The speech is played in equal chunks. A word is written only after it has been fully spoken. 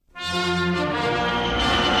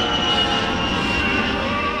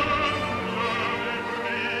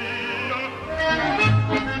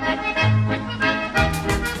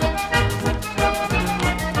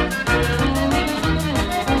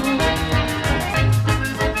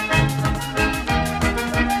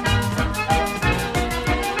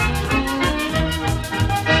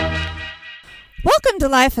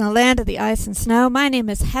life in the land of the ice and snow. My name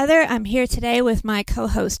is Heather. I'm here today with my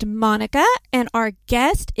co-host Monica, and our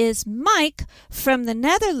guest is Mike from the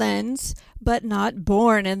Netherlands, but not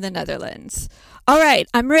born in the Netherlands. All right,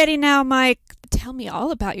 I'm ready now, Mike. Tell me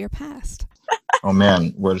all about your past. Oh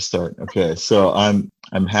man, where to start? Okay, so I'm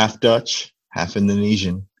half Dutch, half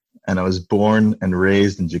Indonesian, and I was born and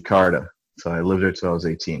raised in Jakarta. So I lived there till I was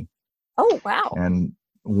 18. Oh, wow. And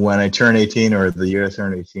when I turned 18, or the year I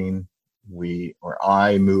turned 18,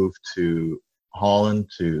 I moved to Holland,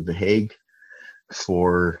 to The Hague,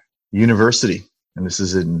 for university. And this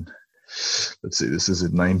is in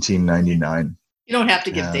 1999. You don't have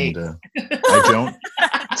to give dates. I don't,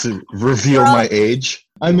 to reveal my age.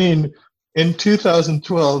 I mean, in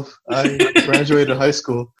 2012, I graduated high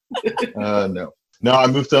school. No, I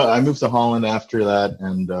moved to Holland after that,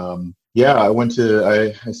 and I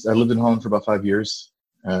lived in Holland for about 5 years.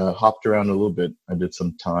 Hopped around a little bit. I did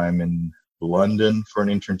some time in London for an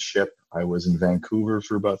internship. I was in Vancouver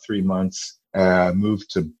for about 3 months. Moved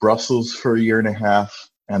to Brussels for a year and a half,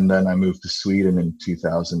 and then I moved to Sweden in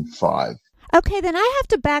 2005. Okay, then I have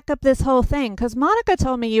to back up this whole thing, because Monica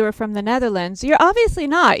told me you were from the Netherlands. You're obviously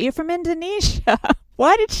not. You're from Indonesia.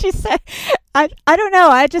 Why did she say? I don't know.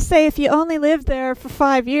 I just say if you only lived there for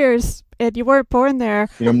 5 years and you weren't born there.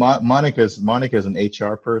 You know, Monica's an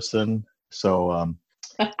HR person, so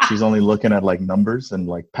she's only looking at like numbers and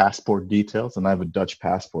like passport details, and I have a Dutch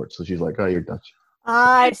passport, so she's like, "Oh, you're Dutch."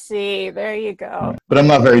 I see. There you go. Yeah. But I'm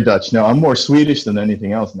not very Dutch. No, I'm more Swedish than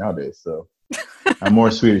anything else nowadays. So I'm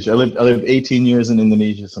more Swedish. I lived 18 years in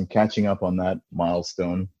Indonesia, so I'm catching up on that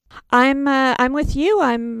milestone. I'm with you.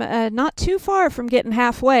 I'm not too far from getting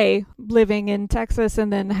halfway, living in Texas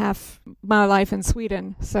and then half my life in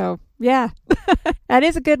Sweden. So yeah, that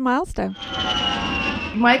is a good milestone.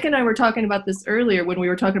 Mike and I were talking about this earlier when we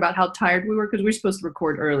were talking about how tired we were, because we were supposed to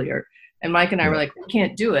record earlier, and Mike and I were like, we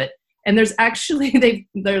can't do it. And there's actually,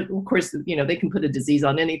 they're of course, you know, they can put a disease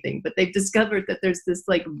on anything, but they've discovered that there's this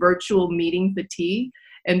like virtual meeting fatigue.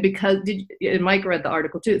 And and Mike read the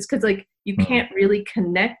article too, it's because like you can't really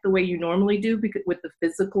connect the way you normally do with the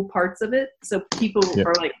physical parts of it. So people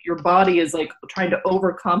are like, your body is like trying to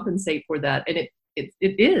overcompensate for that. And it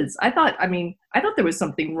is. I thought there was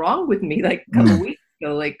something wrong with me like a couple weeks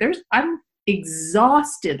ago. Like I'm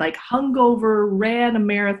exhausted, like hungover, ran a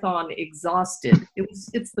marathon, exhausted.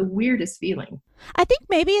 It's the weirdest feeling. I think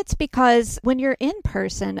maybe it's because when you're in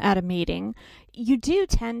person at a meeting, you do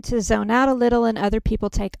tend to zone out a little and other people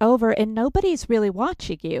take over and nobody's really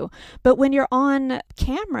watching you. But when you're on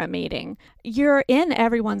camera meeting, you're in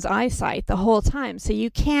everyone's eyesight the whole time. So you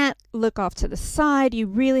can't look off to the side. You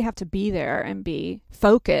really have to be there and be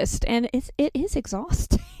focused. And it is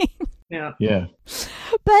exhausting. Yeah.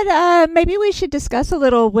 But maybe we should discuss a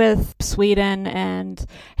little with Sweden and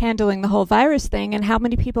handling the whole virus thing and how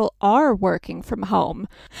many people are working from home.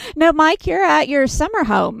 Now, Mike, you're at your summer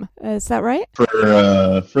home. Is that right?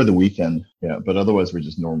 For the weekend, yeah. But otherwise, we're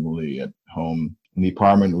just normally at home in the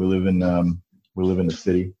apartment. We live in the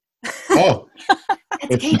city. Oh,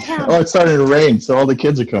 it's starting to rain, so all the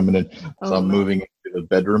kids are coming in. So I'm moving into the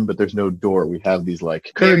bedroom, but there's no door. We have these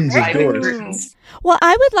like curtains of doors. Well,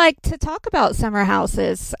 I would like to talk about summer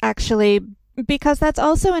houses, actually, because that's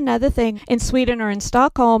also another thing in Sweden or in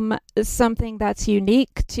Stockholm. Something that's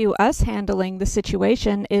unique to us handling the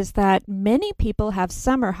situation is that many people have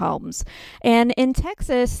summer homes. And in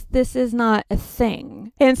Texas, this is not a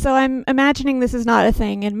thing. And so I'm imagining this is not a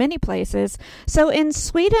thing in many places. So in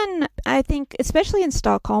Sweden, I think, especially in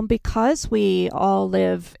Stockholm, because we all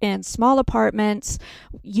live in small apartments,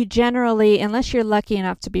 you generally, unless you're lucky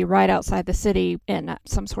enough to be right outside the city in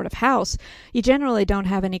some sort of house, you generally don't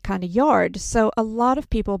have any kind of yard. So a lot of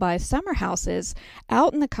people buy summer houses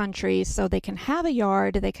out in the country so they can have a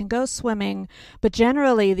yard, they can go swimming, but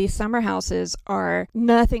generally these summer houses are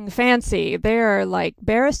nothing fancy. They're like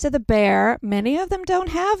barest of the bare. Many of them don't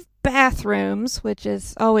have bathrooms, which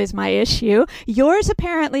is always my issue. Yours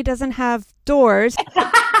apparently doesn't have doors.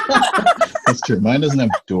 That's true. Mine doesn't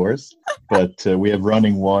have doors, but we have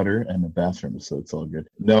running water and a bathroom, so it's all good.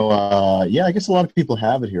 No, I guess a lot of people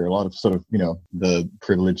have it here. A lot of sort of, the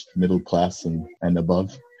privileged middle class and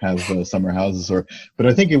above have summer houses, but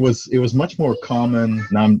I think it was much more common.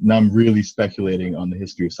 Now I'm really speculating on the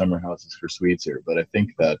history of summer houses for Swedes here, but I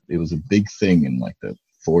think that it was a big thing in like the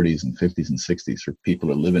 40s and 50s and 60s for people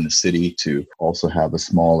that live in a city to also have a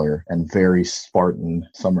smaller and very Spartan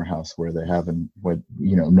summer house where they have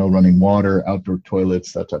no running water, outdoor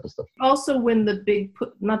toilets, that type of stuff. Also, when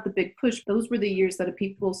not the big push, those were the years that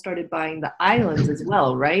people started buying the islands as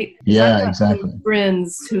well, right? Yeah, exactly.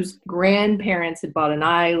 Friends whose grandparents had bought an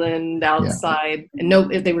island outside, and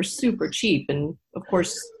they were super cheap, and of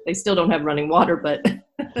course, they still don't have running water, but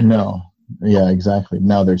No. Yeah, exactly.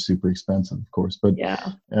 Now they're super expensive, of course. But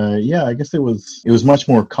yeah. I guess it was much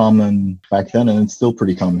more common back then, and it's still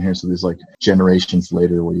pretty common here. So there's like generations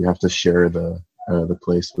later where you have to share the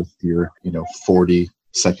place with your 40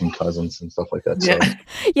 second cousins and stuff like that. So Yeah.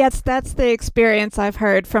 Yes, that's the experience I've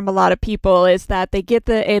heard from a lot of people, is that they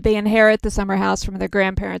inherit the summer house from their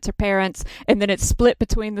grandparents or parents, and then it's split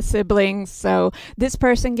between the siblings. So this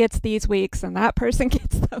person gets these weeks and that person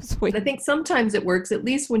gets those weeks. I think sometimes it works, at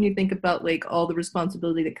least when you think about like all the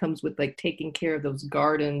responsibility that comes with like taking care of those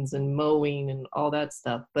gardens and mowing and all that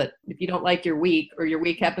stuff. But if you don't like your week, or your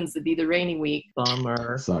week happens to be the rainy week,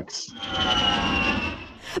 bummer. sucks.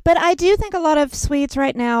 But I do think a lot of Swedes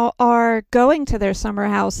right now are going to their summer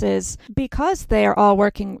houses because they are all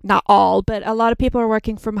working, not all, but a lot of people are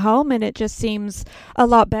working from home, and it just seems a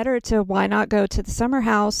lot better to why not go to the summer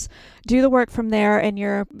house, do the work from there, and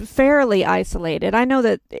you're fairly isolated. I know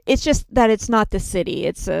that it's just that it's not the city,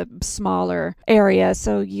 it's a smaller area,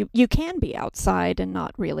 so you can be outside and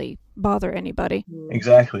not really bother anybody.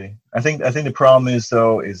 Exactly. I think the problem is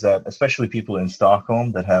that especially people in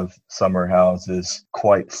Stockholm that have summer houses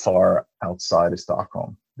quite far outside of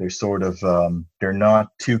Stockholm, they're sort of they're not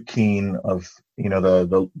too keen of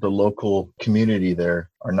the local community there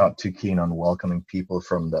are not too keen on welcoming people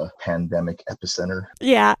from the pandemic epicenter.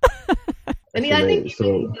 Yeah. And So I they- think so-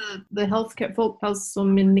 even the healthcare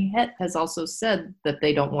Folkhälsomyndighet has also said that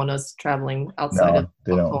they don't want us traveling outside No, of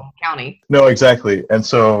they don't. Stockholm County. No, exactly. And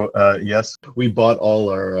so, yes, we bought all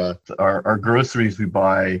our groceries we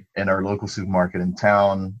buy in our local supermarket in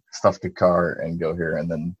town, stuff the car, and go here,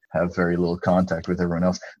 and then have very little contact with everyone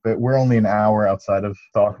else. But we're only an hour outside of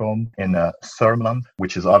Stockholm in Sörmland,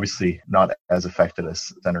 which is obviously not as affected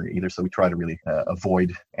as center either. So we try to really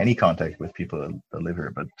avoid any contact with people that live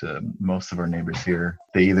here. But most of our neighbors here,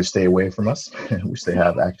 they either stay away from us, which they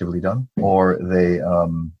have actively done, or they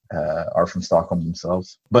are from Stockholm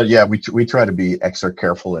themselves. But yeah, we try to be extra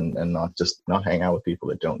careful and not hang out with people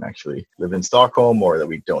that don't actually live in Stockholm, or that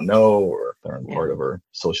we don't know, or aren't part of our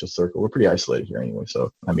social circle. We're pretty isolated here anyway.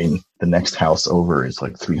 So, I mean, the next house over is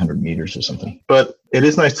like 300 meters or something. But it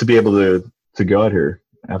is nice to be able to go out here.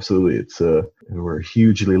 Absolutely. It's we're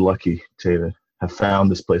hugely lucky to have found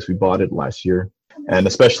this place. We bought it last year. And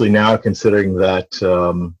especially now, considering that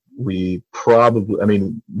we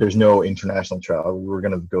probably, there's no international travel. We're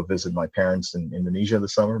going to go visit my parents in Indonesia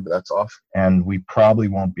this summer, but that's off. And we probably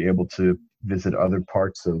won't be able to visit other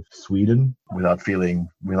parts of Sweden without being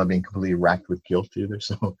completely racked with guilt either.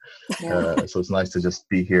 So, so it's nice to just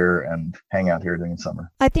be here and hang out here during the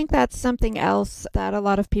summer. I think that's something else that a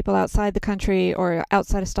lot of people outside the country or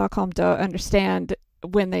outside of Stockholm don't understand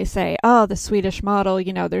when they say, oh, the Swedish model,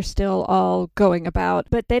 they're still all going about.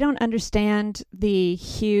 But they don't understand the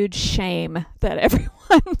huge shame that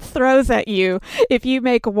everyone throws at you if you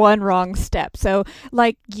make one wrong step. So,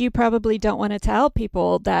 like, you probably don't want to tell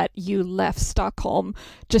people that you left Stockholm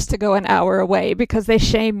just to go an hour away because they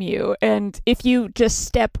shame you. And if you just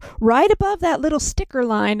step right above that little sticker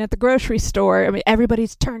line at the grocery store,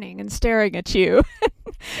 everybody's turning and staring at you.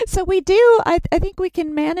 So we do, I think we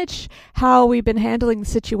can manage how we've been handling the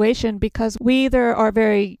situation, because we either are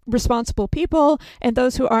very responsible people, and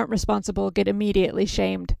those who aren't responsible get immediately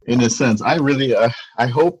shamed. In a sense, I really, I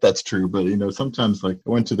hope that's true. But, sometimes, like, I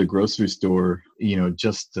went to the grocery store,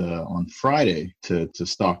 just on Friday to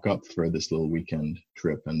stock up for this little weekend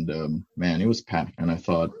trip. And man, it was packed. And I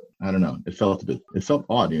thought, I don't know, it felt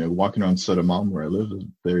odd, walking around Södermalm where I live.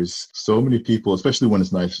 There's so many people, especially when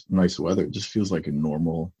it's nice weather. It just feels like a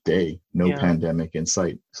normal day, no pandemic in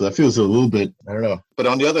sight. So that feels a little bit, I don't know. But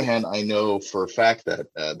on the other hand, I know for a fact that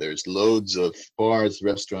there's loads of bars,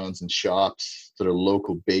 restaurants, and shops, sort of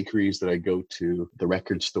local bakeries that I go to, the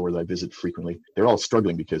record store that I visit frequently. They're all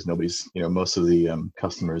struggling because nobody's, most of the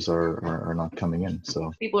customers are not coming in.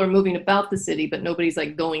 So people are moving about the city, but nobody's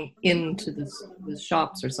like going into the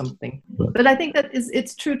shops or something. But I think that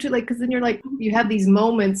it's true too, like, because then you're like, you have these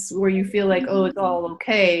moments where you feel like, oh, it's all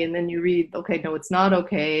okay, and then you read, okay, no, it's not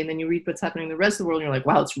okay, and then you read what's happening in the rest of the world, and you're like,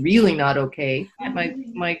 wow, it's really not okay. And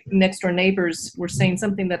my next door neighbors were saying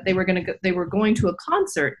something that they were going to a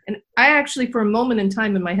concert, and I actually, for a moment in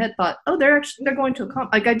time in my head, thought, oh, they're going to a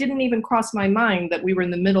concert. Like, I didn't even cross my mind that we were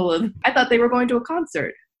in the middle of. I thought they were going to a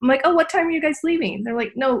concert. I'm like, oh, what time are you guys leaving? And they're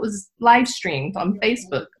like, no, it was live streamed on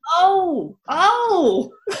Facebook. Oh.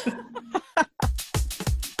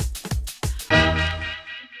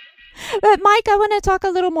 But Mike, I want to talk a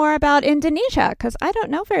little more about Indonesia, because I don't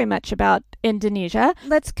know very much about Indonesia.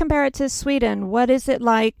 Let's compare it to Sweden. What is it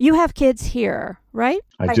like? You have kids here, right?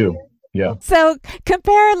 I do. Yeah. So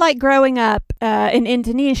compare like growing up in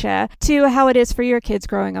Indonesia to how it is for your kids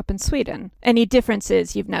growing up in Sweden? Any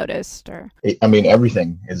differences you've noticed? Or I mean,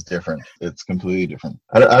 everything is different. It's completely different.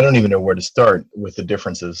 I don't even know where to start with the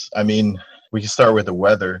differences. I mean, we can start with the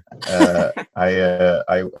weather.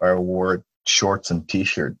 I wore shorts and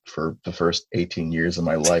t-shirt for the first 18 years of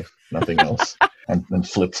my life, nothing else, and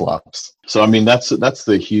flip-flops. So I mean, that's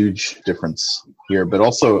the huge difference here. But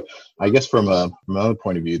also, I guess from another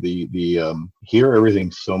point of view, the here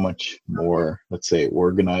everything's so much more, let's say,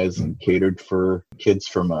 organized and catered for kids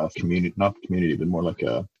from a community, not community, but more like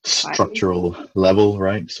a structural level,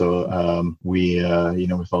 right? So we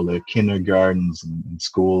with all the kindergartens and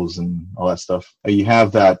schools and all that stuff, you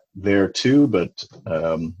have that there too, but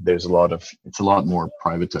it's a lot more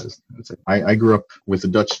privatized. I grew up with a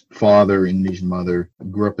Dutch father, Indonesian mother. I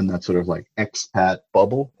grew up in that sort of like expat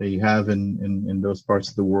bubble that you have in those parts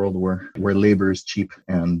of the world where labor is cheap,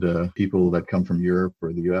 and people that come from Europe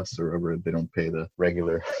or the US or wherever, they don't pay the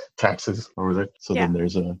regular taxes over there. So then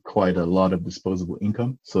there's quite a lot of disposable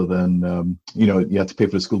income. So then you have to pay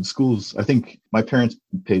for the school. Schools, I think my parents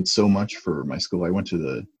paid so much for my school. I went to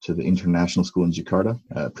the international school in Jakarta,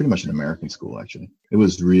 pretty much an American school actually. It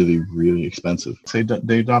was really, really expensive. So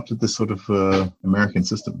they adopted this sort of American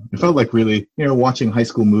system. It felt like really, watching high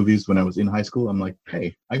school movies when I was in high school. I'm like,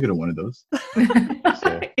 hey, I could have one of those.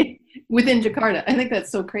 So, within Jakarta. I think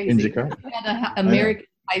that's so crazy. In Jakarta. I had an American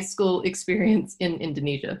high school experience in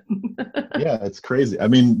Indonesia. Yeah, it's crazy. I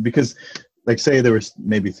mean, because like say there was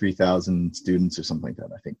maybe 3,000 students or something like that.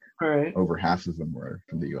 I think over half of them were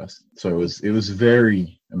from the U.S. So it was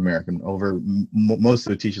very American. Most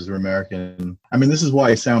of the teachers were American. I mean, this is why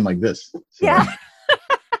I sound like this. So yeah.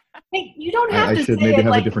 Hey, you don't have to I should say maybe it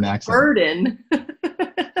have like a different accent. Burden.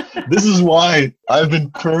 This is why I've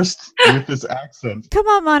been cursed with this accent. come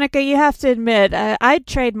on, Monica, you have to admit, I'd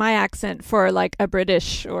trade my accent for like a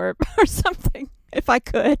British or something if I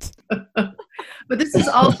could. But this is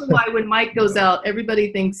also why when Mike goes out,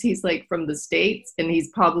 everybody thinks he's like from the States, and he's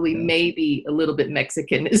probably maybe a little bit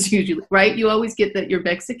Mexican is usually, right? You always get that you're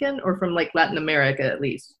Mexican or from like Latin America at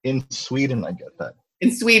least. In Sweden, I get that.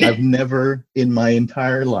 In Sweden? I've never in my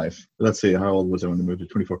entire life, let's say, how old was I when I moved to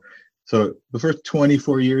 24? So the first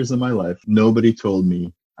 24 years of my life, nobody told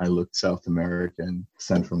me I looked South American,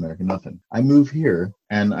 Central American, nothing. I move here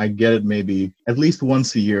and I get it maybe at least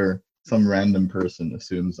once a year. Some random person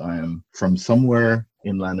assumes I am from somewhere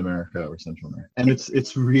in Latin America or Central America. And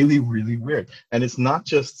it's really, really weird. And it's not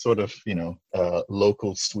just sort of,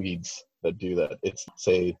 local Swedes that do that. It's,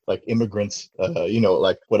 say, like immigrants,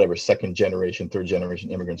 like whatever, second generation, third generation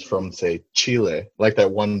immigrants from, say, Chile, like that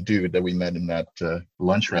one dude that we met in that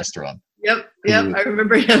lunch restaurant. Yep, I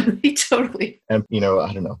remember him. Totally. And,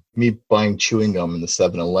 I don't know, me buying chewing gum in the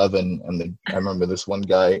 7-Eleven, and I remember this one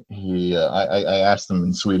guy, I asked him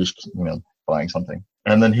in Swedish, buying something.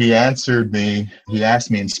 And then he asked me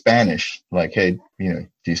in Spanish, like, hey, do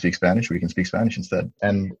you speak Spanish? We can speak Spanish instead.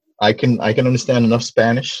 And I can understand enough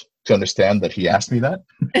Spanish to understand that he asked me that.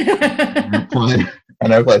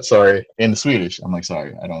 And I replied, sorry, in Swedish. I'm like,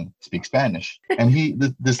 sorry, I don't speak Spanish. And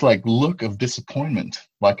this like look of disappointment,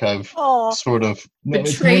 like I've sort of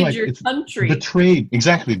betrayed your country.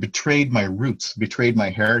 Betrayed my roots, betrayed my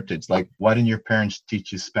heritage. Like, why didn't your parents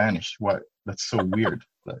teach you Spanish? What? That's so weird.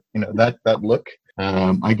 But, that look.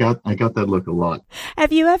 I got that look a lot.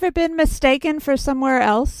 Have you ever been mistaken for somewhere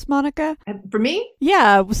else, Monica? For me?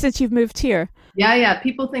 Yeah, since you've moved here. Yeah.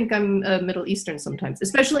 People think I'm Middle Eastern sometimes,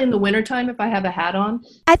 especially in the wintertime if I have a hat on.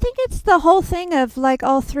 I think it's the whole thing of like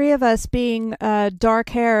all three of us being dark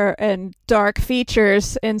hair and dark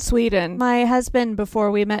features in Sweden. My husband,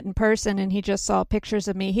 before we met in person and he just saw pictures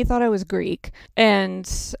of me, he thought I was Greek. And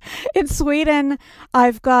in Sweden,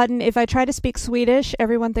 if I try to speak Swedish,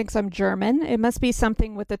 everyone thinks I'm German. It must be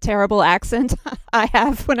something with the terrible accent I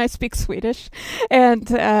have when I speak Swedish.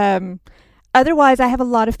 And otherwise, I have a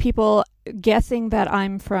lot of people guessing that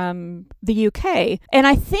I'm from the UK. And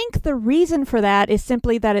I think the reason for that is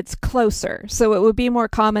simply that it's closer. So it would be more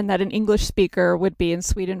common that an English speaker would be in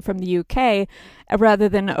Sweden from the UK rather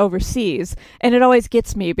than overseas. And it always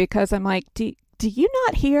gets me because I'm like, do you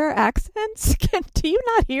not hear accents? Do you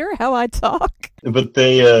not hear how I talk? But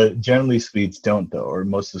they generally Swedes don't, though, or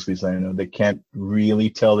most of the Swedes I know, they can't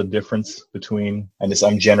really tell the difference between, and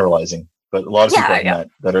I'm generalizing, but a lot of people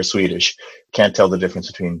that are Swedish can't tell the difference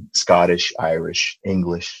between Scottish, Irish,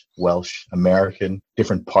 English, Welsh, American,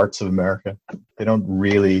 different parts of America. They don't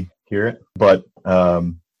really hear it. But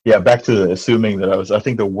Yeah, back to assuming that I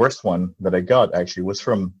think the worst one that I got actually was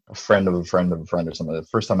from a friend of a friend of a friend or something. The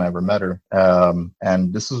first time I ever met her.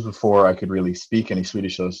 And this was before I could really speak any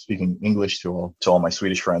Swedish. So I was speaking English to all my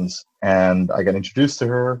Swedish friends. And I got introduced to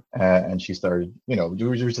her and she started, we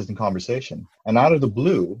were just in conversation. And out of the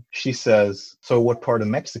blue, she says, "So what part of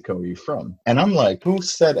Mexico are you from?" And I'm like, who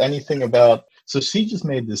said anything about... So she just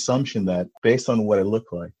made the assumption that based on what I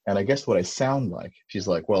look like, and I guess what I sound like, she's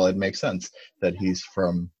like, well, it makes sense that he's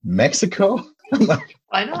from Mexico. I'm like,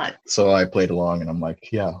 why not? So I played along and I'm like,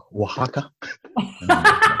 yeah, Oaxaca.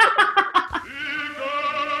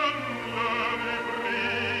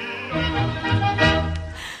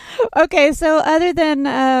 Okay, so other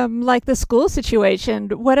than like the school situation,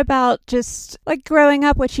 what about just like growing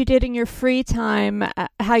up, what you did in your free time,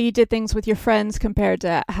 how you did things with your friends compared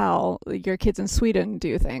to how your kids in Sweden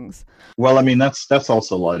do things? Well, I mean, that's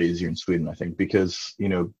also a lot easier in Sweden, I think, because,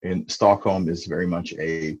 in Stockholm is very much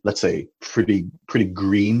a, let's say, pretty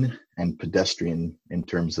green and pedestrian in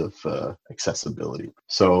terms of accessibility.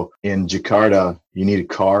 So in Jakarta, you need a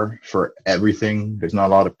car for everything. There's not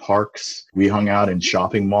a lot of parks. We hung out in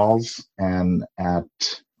shopping malls and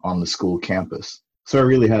on the school campus. So I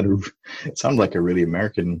really it sounded like a really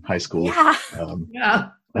American high school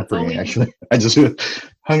upbringing, actually. I just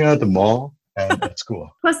hung out at the mall. And at school.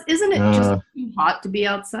 Plus, isn't it just too hot to be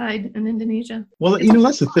outside in Indonesia? Well,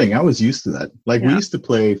 that's the thing. I was used to that. Like, we used to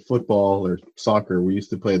play football or soccer. We used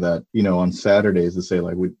to play that, on Saturdays to say,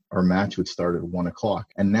 like, our match would start at 1:00.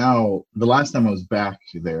 And now, the last time I was back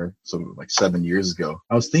there, so like 7 years ago,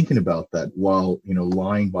 I was thinking about that while,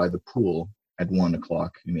 lying by the pool at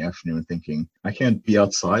 1:00 in the afternoon, thinking, I can't be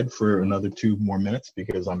outside for another 2 more minutes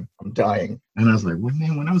because I'm dying. And I was like, well,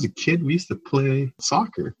 man, when I was a kid, we used to play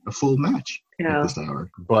soccer, a full match at this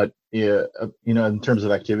hour. But yeah, in terms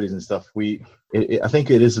of activities and stuff, I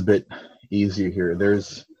think it is a bit easier here.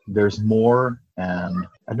 There's more, and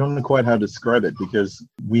I don't know quite how to describe it because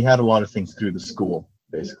we had a lot of things through the school,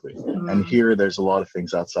 basically. And here there's a lot of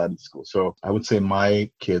things outside of the school. So I would say my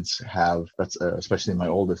kids have, especially my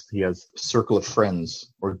oldest, he has a circle of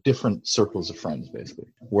friends or different circles of friends, basically.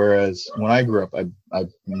 Whereas when I grew up, I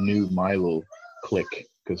knew my little clique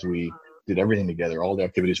because we did everything together. All the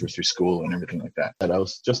activities were through school and everything like that. And I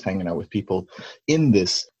was just hanging out with people in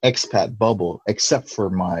this expat bubble, except for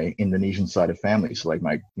my Indonesian side of family. So like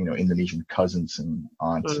my, Indonesian cousins and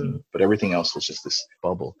aunts, but everything else was just this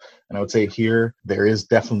bubble. And I would say here, there is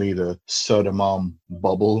definitely the soda mom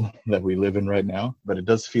bubble that we live in right now, but it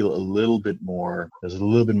does feel there's a little bit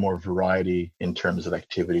more variety in terms of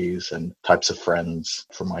activities and types of friends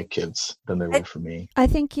for my kids than there were for me. I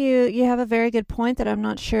think you have a very good point that I'm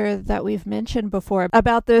not sure that we've mentioned before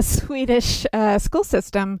about the Swedish school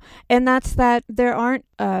system, and that's that there aren't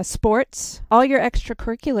sports. All your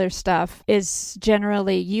extracurricular stuff is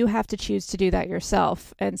generally you have to choose to do that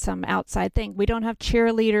yourself and some outside thing. We don't have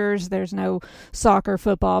cheerleaders. There's no soccer,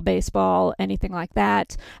 football, baseball, anything like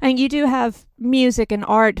that. And you do have music and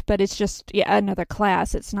art, but it's just another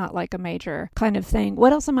class. It's not like a major kind of thing.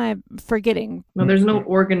 What else am I forgetting? No, there's no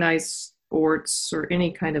organized sports or any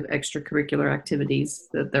kind of extracurricular activities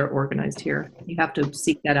that they're organized here. You have to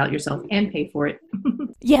seek that out yourself and pay for it.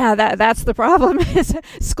 Yeah, that's the problem. Is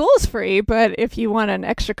school's free, but if you want an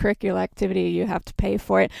extracurricular activity, you have to pay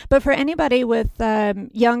for it. But for anybody with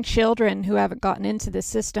young children who haven't gotten into the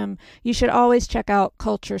system, you should always check out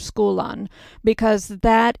Culture Skolan, because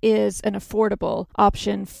that is an affordable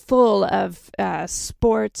option full of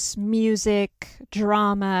sports, music,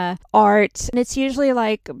 drama, art. And it's usually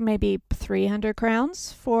like maybe 300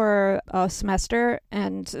 crowns for a semester.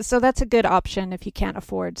 And so that's a good option if you can't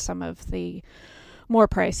afford some of the more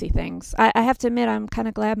pricey things. I have to admit, I'm kind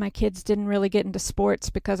of glad my kids didn't really get into sports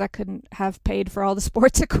because I couldn't have paid for all the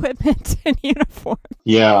sports equipment and uniforms.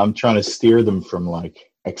 Yeah, I'm trying to steer them from like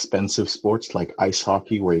expensive sports like ice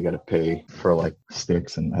hockey where you got to pay for like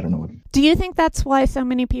sticks and I don't know what. Do you think that's why so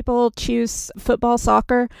many people choose football,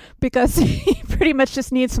 soccer? Because you pretty much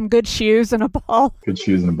just need some good shoes and a ball. Good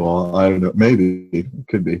shoes and a ball. I don't know. Maybe it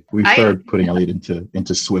could be. We started putting Elliot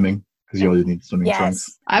into swimming. Because you always need swimming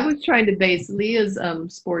trunks. I was trying to base Leah's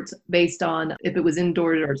sports based on if it was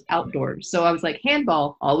indoors or outdoors. So I was like,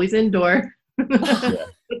 handball, always indoor.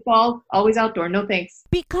 Football, always outdoor. No thanks.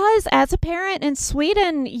 Because as a parent in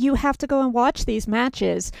Sweden, you have to go and watch these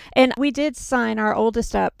matches. And we did sign our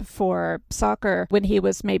oldest up for soccer when he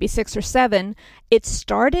was maybe 6 or 7. It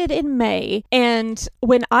started in May. And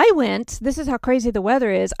when I went, this is how crazy the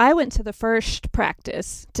weather is. I went to the first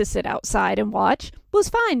practice to sit outside and watch. It was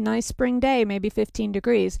fine. Nice spring day, maybe 15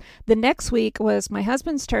 degrees. The next week was my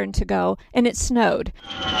husband's turn to go, and it snowed.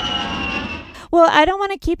 Well, I don't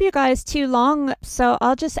want to keep you guys too long, so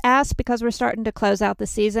I'll just ask because we're starting to close out the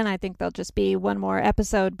season. I think there'll just be one more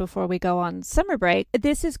episode before we go on summer break.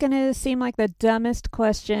 This is going to seem like the dumbest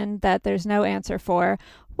question that there's no answer for.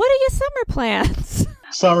 What are your summer plans?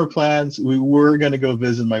 Summer plans. We were going to go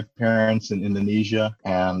visit my parents in Indonesia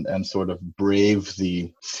and sort of brave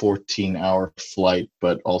the 14-hour flight,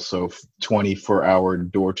 but also 24-hour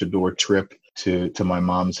door-to-door trip to my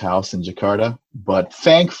mom's house in Jakarta. But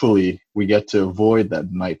thankfully, we get to avoid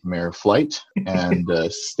that nightmare flight and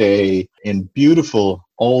stay in beautiful,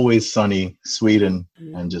 always sunny Sweden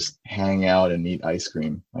and just hang out and eat ice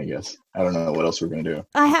cream, I guess. I don't know what else we're going to do.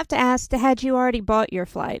 I have to ask, had you already bought your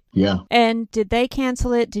flight? Yeah. And did they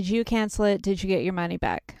cancel it? Did you cancel it? Did you get your money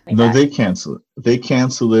back? No, they cancel it. They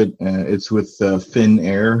cancel it. It's with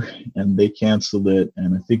Finnair, and they canceled it.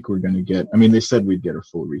 And I think we're going to get, I mean, they said we'd get a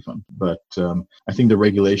full refund. But I think the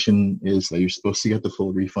regulation is that you're supposed to get the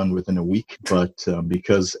full refund within a week. But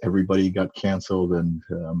because everybody got canceled and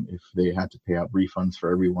if they had to pay out refunds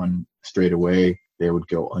for everyone straight away, they would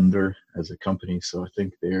go under as a company. So I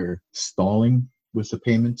think they're stalling with the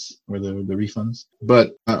payments or the refunds.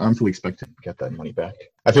 But I'm fully expecting to get that money back.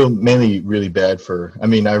 I feel mainly really bad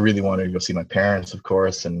I really wanted to go see my parents, of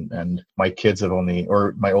course, and my kids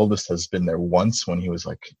my oldest has been there once when he was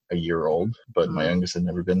like a year old, but my youngest had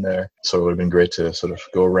never been there. So it would have been great to sort of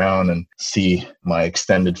go around and see my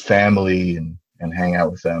extended family and hang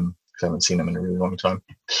out with them. I haven't seen them in a really long time.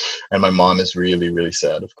 And my mom is really, really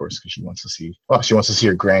sad, of course, because she wants to see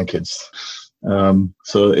her grandkids.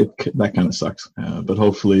 So that kind of sucks. But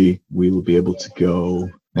hopefully we will be able to go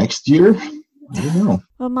next year. I don't know.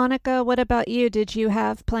 Well, Monica, what about you? Did you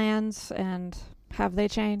have plans and have they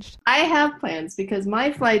changed? I have plans because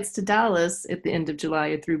my flights to Dallas at the end of July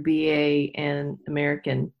are through BA and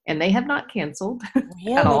American, and they have not canceled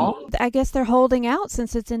at all. I guess they're holding out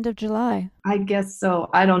since it's end of July. I guess so.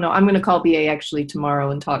 I don't know. I'm going to call BA actually tomorrow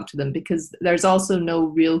and talk to them because there's also no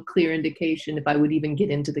real clear indication if I would even get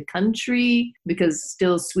into the country because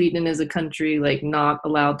still Sweden is a country like not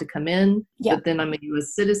allowed to come in. Yeah. But then I'm a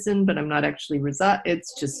U.S. citizen, but I'm not actually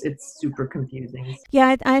it's super confusing.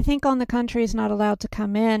 Yeah, I think on the countries not allowed to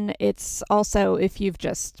come in, it's also if you've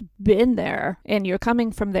just been there and you're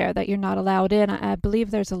coming from there that you're not allowed in. I believe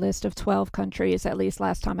there's a list of 12 countries, at least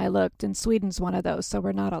last time I looked, and Sweden's one of those, so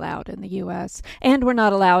we're not allowed in the U.S. And we're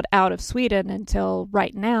not allowed out of Sweden until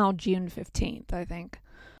right now, June 15th, I think.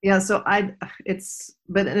 Yeah, so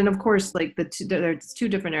of course, like there's two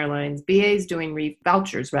different airlines. BA is doing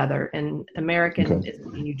vouchers rather, and American is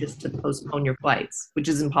asking you just to postpone your flights, which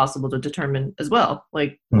is impossible to determine as well,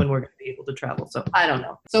 like when we're going to be able to travel. So I don't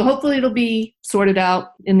know. So hopefully it'll be sorted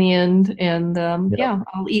out in the end, and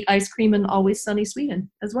I'll eat ice cream in always sunny Sweden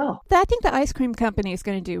as well. I think the ice cream company is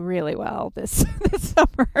going to do really well this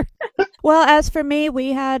summer. Well, as for me,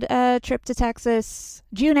 we had a trip to Texas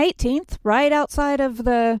June 18th, right outside of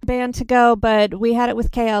the ban to go, but we had it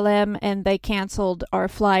with KLM and they canceled our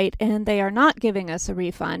flight and they are not giving us a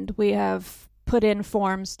refund. We have put in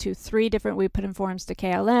forms to we put in forms to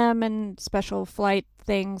KLM and special flight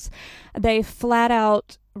things. They flat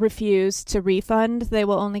out refuse to refund. They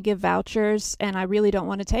will only give vouchers, and I really don't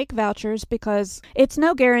want to take vouchers because it's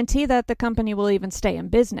no guarantee that the company will even stay in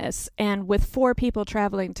business. And with 4 people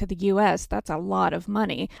traveling to the U.S., that's a lot of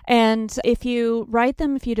money. And if you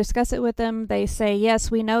discuss it with them, they say, yes,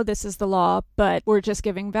 we know this is the law, but we're just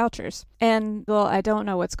giving vouchers. And, well, I don't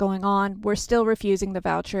know what's going on. We're still refusing the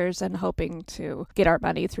vouchers and hoping to get our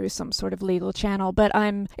money through some sort of legal channel. But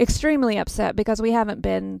I'm extremely upset because we haven't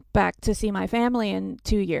been back to see my family in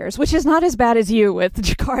 2 years, which is not as bad as you with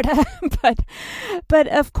Jakarta. but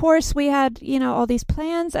of course we had, all these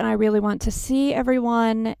plans and I really want to see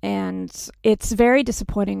everyone, and it's very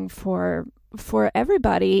disappointing for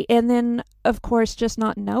everybody. And then, of course, just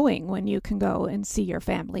not knowing when you can go and see your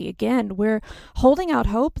family again. We're holding out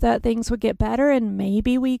hope that things would get better and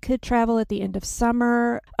maybe we could travel at the end of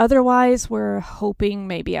summer. Otherwise, we're hoping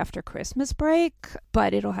maybe after Christmas break,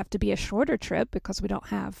 but it'll have to be a shorter trip because we don't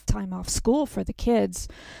have time off school for the kids.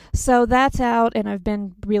 So that's out, and I've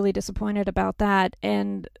been really disappointed about that.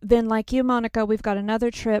 And then, like you, Monica, we've got another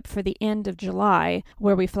trip for the end of July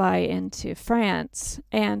where we fly into France.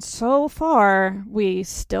 And so far, we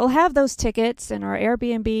still have those tickets and our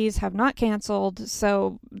Airbnbs have not canceled.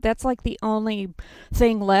 So that's like the only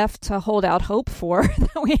thing left to hold out hope for,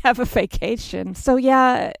 that we have a vacation. So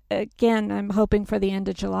yeah, again, I'm hoping for the end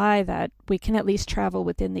of July that we can at least travel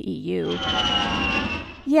within the EU.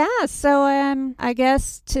 Yeah, so I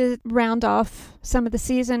guess to round off some of the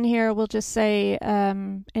season here, we'll just say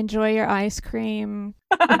enjoy your ice cream.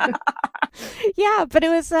 Yeah, but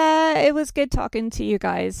it was good talking to you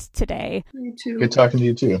guys today. You too. Good talking to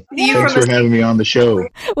you too. See you Thanks from for having me on the show.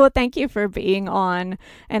 Well, thank you for being on,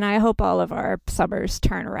 and I hope all of our summers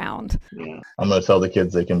turn around. Yeah. I'm gonna tell the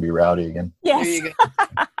kids they can be rowdy again. There you go.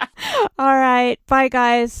 All right, bye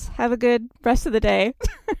guys. Have a good rest of the day.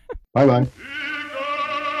 Bye bye.